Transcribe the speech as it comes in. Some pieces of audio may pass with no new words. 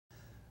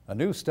A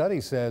new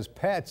study says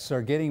pets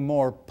are getting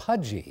more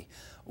pudgy.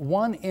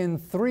 1 in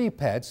 3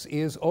 pets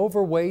is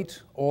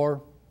overweight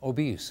or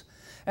obese.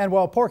 And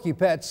while porky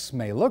pets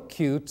may look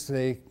cute,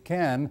 they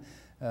can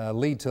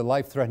lead to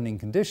life-threatening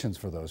conditions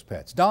for those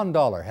pets. Don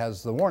Dollar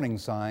has the warning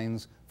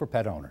signs for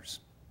pet owners.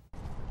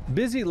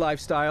 Busy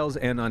lifestyles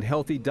and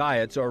unhealthy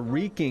diets are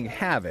wreaking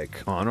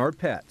havoc on our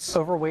pets.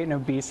 Overweight and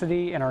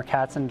obesity in our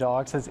cats and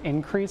dogs has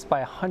increased by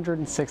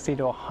 160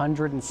 to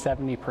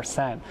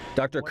 170%.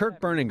 Dr.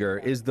 Kirk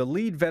Berninger is the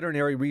lead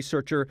veterinary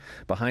researcher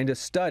behind a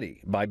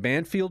study by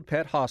Banfield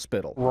Pet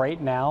Hospital.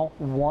 Right now,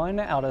 1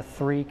 out of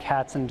 3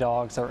 cats and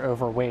dogs are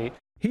overweight.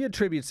 He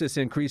attributes this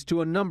increase to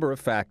a number of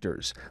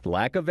factors: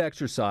 lack of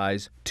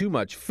exercise, too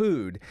much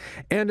food,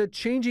 and a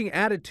changing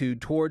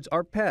attitude towards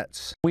our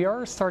pets. We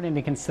are starting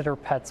to consider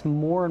pets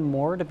more and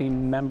more to be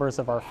members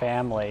of our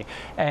family,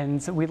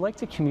 and we'd like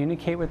to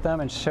communicate with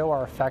them and show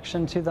our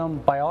affection to them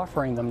by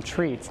offering them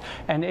treats.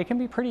 And it can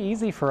be pretty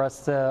easy for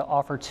us to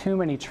offer too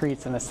many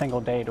treats in a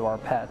single day to our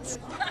pets.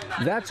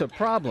 That's a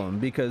problem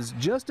because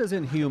just as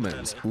in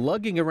humans,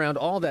 lugging around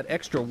all that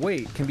extra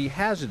weight can be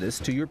hazardous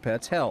to your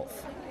pet's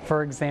health.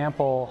 For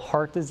example,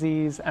 heart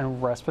disease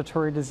and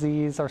respiratory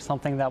disease are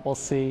something that we'll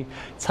see.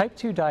 Type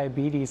 2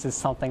 diabetes is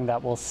something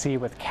that we'll see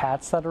with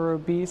cats that are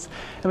obese.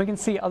 And we can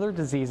see other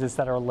diseases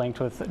that are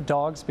linked with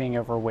dogs being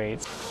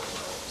overweight.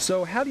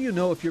 So how do you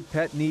know if your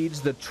pet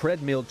needs the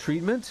treadmill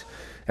treatment?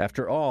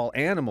 After all,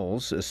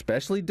 animals,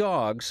 especially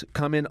dogs,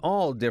 come in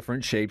all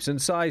different shapes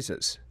and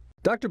sizes.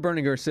 Dr.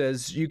 Berninger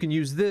says you can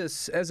use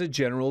this as a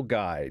general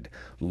guide.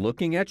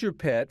 Looking at your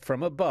pet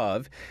from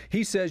above,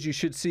 he says you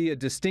should see a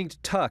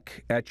distinct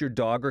tuck at your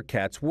dog or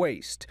cat's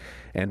waist.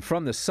 And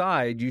from the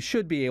side, you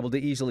should be able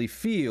to easily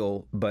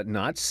feel, but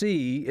not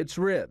see, its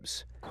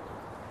ribs.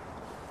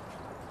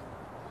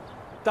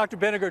 Dr.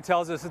 Berninger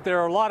tells us that there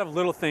are a lot of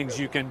little things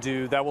you can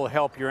do that will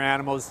help your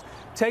animals.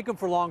 Take them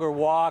for longer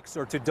walks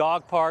or to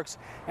dog parks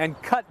and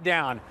cut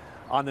down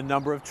on the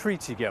number of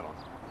treats you give them.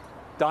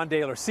 Don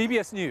Daler,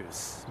 CBS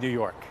News, New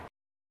York.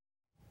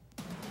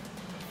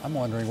 I'm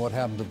wondering what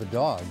happened to the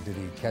dog. Did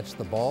he catch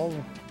the ball?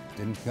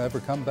 Didn't ever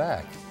come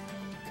back.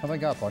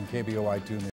 Coming up on KBOI 2 News.